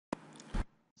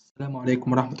Assalamu alaikum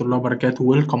warahmatullahi wabarakatuh.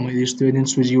 Welcome, my dear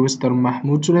students, with you, Mr.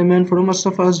 Mahmoud Suleiman from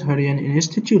Mustafa Azharian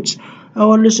Institute.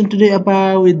 Our lesson today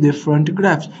about different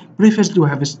graphs. Previously, we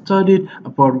have studied a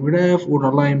bar graph or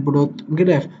a line plot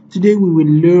graph. Today, we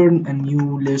will learn a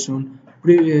new lesson.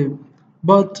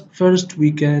 But first,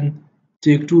 we can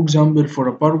take two examples for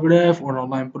a bar graph or a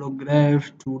line plot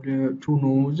graph to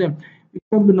know them.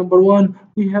 Example number one,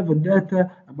 we have a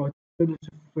data about students'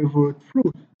 favorite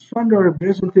fruit. Sandra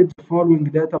represented the following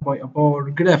data by a bar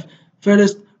graph.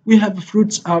 First, we have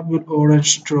fruits apple,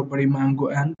 orange, strawberry, mango,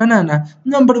 and banana.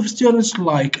 Number of students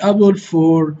like apple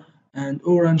 4 and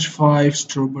orange 5,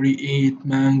 strawberry 8,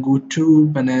 mango 2,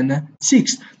 banana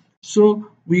 6.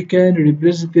 So we can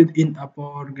represent it in a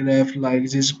bar graph like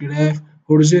this graph.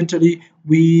 Horizontally,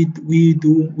 we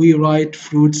write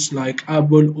fruits like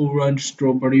apple, orange,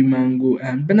 strawberry, mango,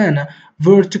 and banana.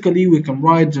 Vertically, we can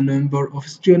write the number of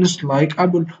students like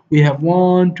apple. We have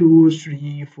one, two,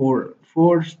 three, four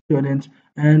students,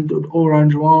 and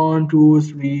orange one, two,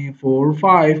 three, four,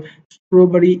 five,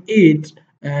 strawberry eight,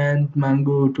 and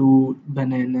mango two,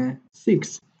 banana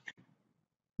six.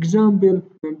 Example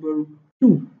number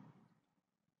two.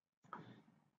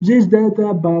 This data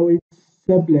about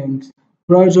siblings,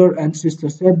 brother and sister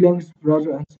siblings,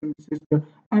 brother and sister.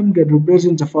 I'm going to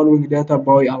represent the following data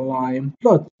by a line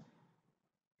plot.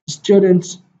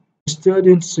 Students,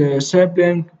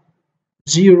 sibling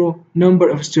 0, number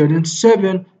of students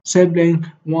 7, sibling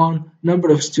 1, number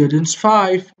of students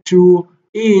 5, 2,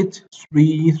 8,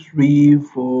 3, 3,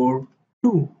 4,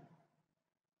 2.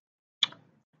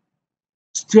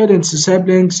 Students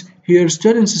siblings here,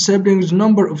 students siblings,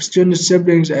 number of student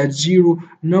siblings at 0,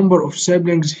 number of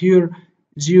siblings here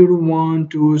 0, 1,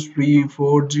 2, 3,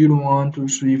 4, 0, 1, 2,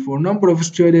 3, 4. Number of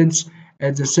students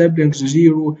at the siblings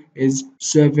 0 is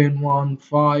 7, 1,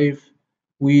 5.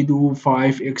 We do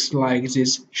 5x like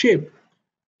this shape.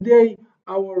 Today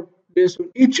our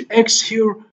lesson, each x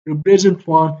here represent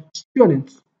one student.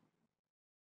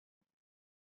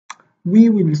 We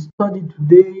will study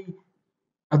today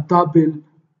a double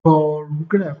bar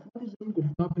graph. What is the meaning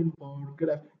of double bar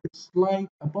graph? It's like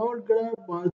a bar graph,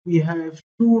 but we have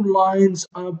two lines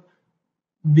up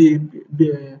be,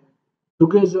 be,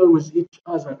 together with each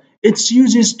other. It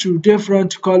uses two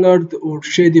different colored or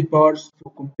shaded bars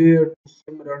to compare to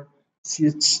similar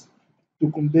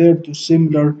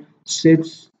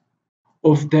sets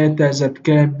of data that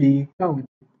can be counted.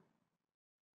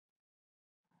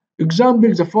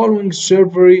 Example: the following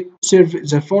survey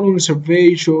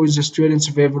shows the students'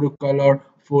 favorite color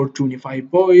for 25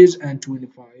 boys and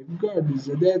 25 girls.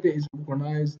 The data is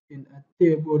organized in a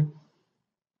table.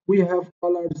 We have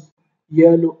colors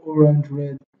yellow, orange,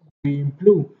 red, green,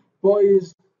 blue.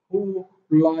 Boys who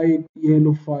light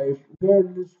yellow 5,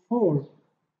 girls 4,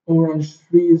 orange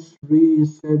 3, 3,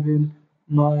 7,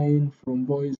 9 from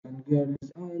boys and girls,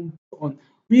 and so on.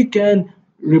 We can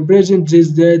represent this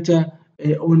data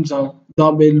on the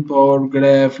double bar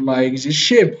graph like this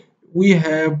shape. We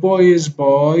have boys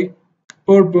by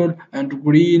purple and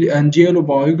green and yellow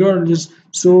by girls.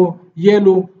 So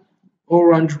yellow,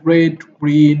 orange, red,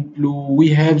 green, blue. We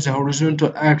have the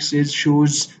horizontal axis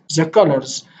shows the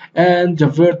colors and the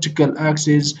vertical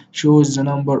axis shows the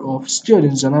number of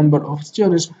students.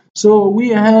 So we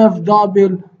have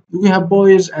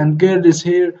boys and girls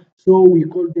here, so we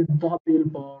call it double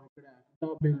bar graph.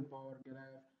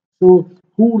 So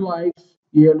who likes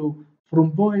yellow? From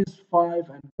boys 5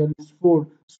 and girls 4.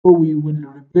 So we will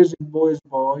represent boys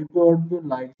by purple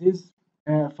like this,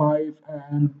 5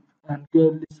 and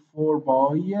girls 4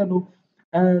 by yellow,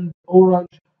 and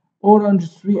orange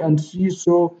 3 and 3,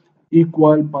 so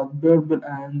equal but purple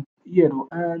and yellow,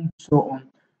 and so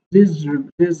on. This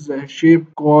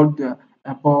shape called a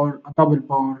double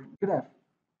bar graph.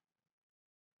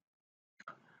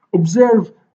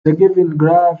 Observe the given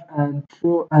graph and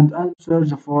show and answer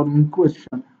the following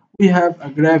question. We have a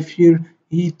graph here.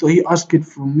 He asked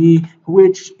from me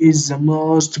which is the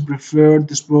most preferred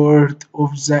sport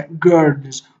of the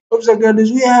girls.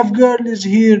 We have girls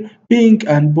here, pink,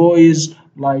 and boys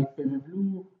like baby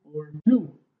blue or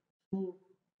blue. So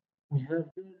we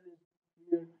have girls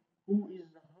here. Who is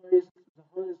the highest? The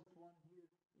highest one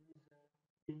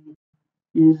here is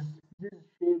is this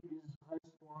shape is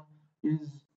highest one is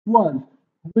 12,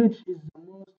 which is the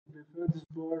most preferred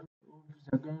sport of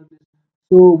the girls.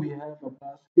 So we have a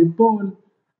basketball,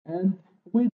 and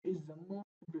which is the most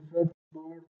preferred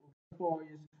sport of the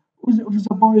boys. Of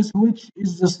the boys, which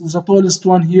is the tallest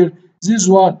one here? This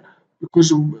one,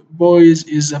 because boys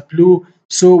is a blue.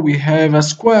 So we have a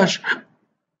squash.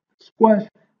 Squash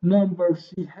number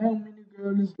three. How many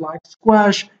girls like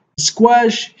squash?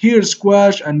 Squash here,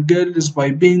 squash and girls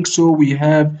by pink. So we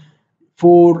have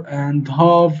four and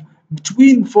half.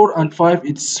 Between four and five,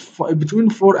 between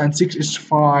four and six is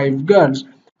five girls.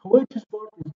 Which sport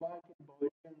is liked by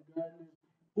 10 girls?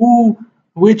 Who?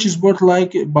 Which sport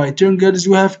like by 10 girls?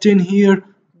 You have 10 here.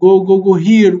 Go, go, go.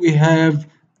 Here we have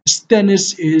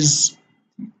tennis is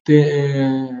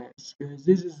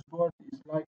this sport is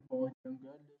like about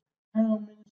younger. How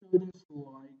many students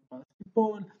like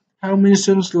basketball? How many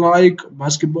students like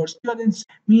basketball? Students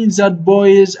means that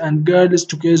boys and girls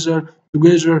together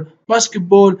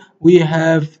basketball. We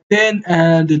have 10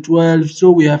 and 12,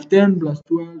 so we have 10 plus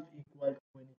 12 equal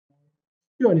 22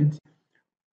 students.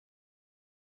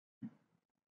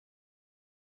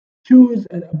 Choose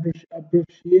and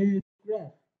appreciate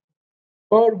graph.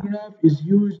 Bar graph is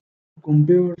used to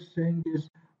compare things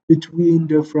between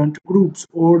different groups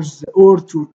or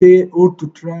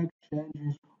to track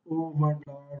changes over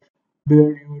large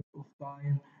period of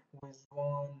time with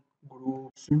one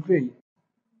group survey.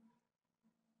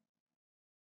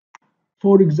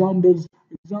 For example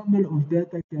of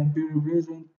data can be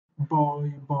represented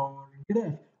by bar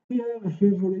graph. We have a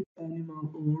favorite animal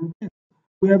or pet.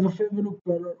 We have a favorite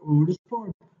color or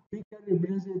sport. We can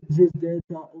represent this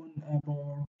data on a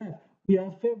bar graph. We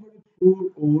have favorite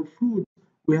food or fruit.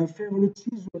 We have favorite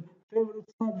season, favorite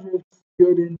subjects,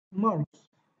 student marks.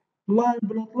 Line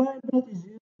plot is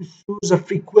used to show the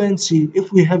frequency.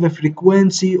 If we have a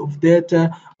frequency of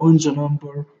data on the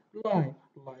number line,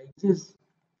 like this.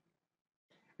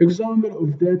 Example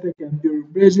of data can be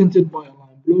represented by a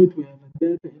line plot. We have a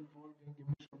data involving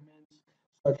measurements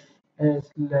such as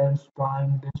length,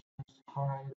 time, distance,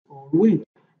 height, or weight,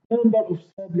 number of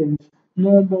siblings,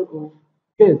 number of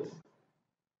kids,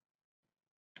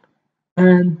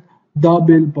 and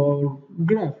double bar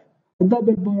graph. A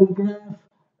double bar graph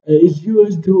is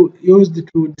used to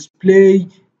display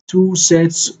two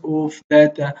sets of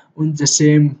data on the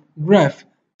same graph.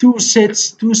 Two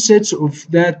sets of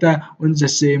data on the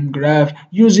same graph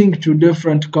using two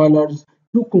different colors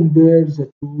to compare the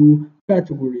two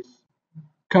categories.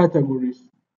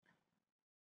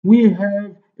 We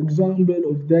have example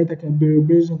of data can be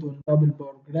represented on double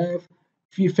bar graph.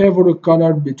 Favorite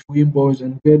color between boys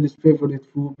and girls, favorite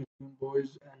food between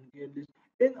boys and girls.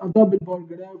 In a double bar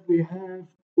graph, we have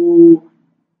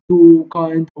two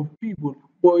kind of people,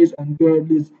 boys and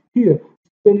girls. Here,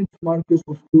 student markers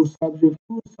of two subjects,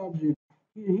 two subjects.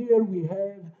 Here we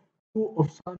have two of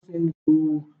something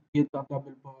to get a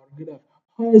double bar graph.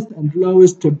 Highest and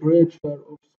lowest temperature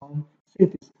of some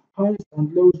cities. Highest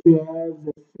and lowest we have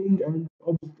the thing and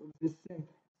opposite of this thing.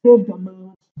 Saved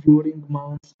amounts during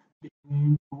months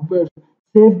between two persons.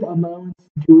 Saved amounts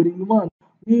during months.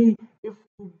 If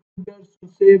two persons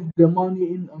save the money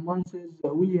in a month,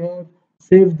 we have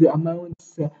saved the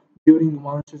amounts during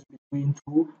months between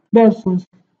two persons.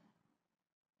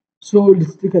 So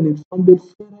let's take an example.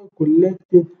 Sarah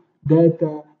collected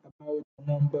data about the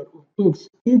number of books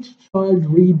each child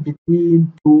read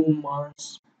between 2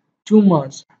 months, 2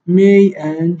 months, May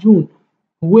and June.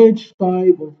 Which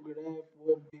type of graph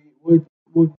would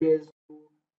best to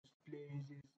display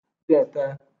this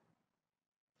data?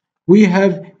 We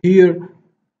have here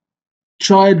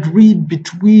child read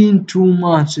between 2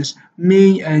 months,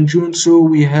 May and June, so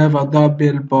we have a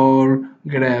double bar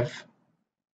graph.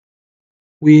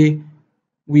 We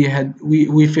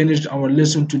we finished our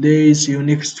lesson today. See you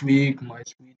next week, my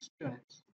sweet students.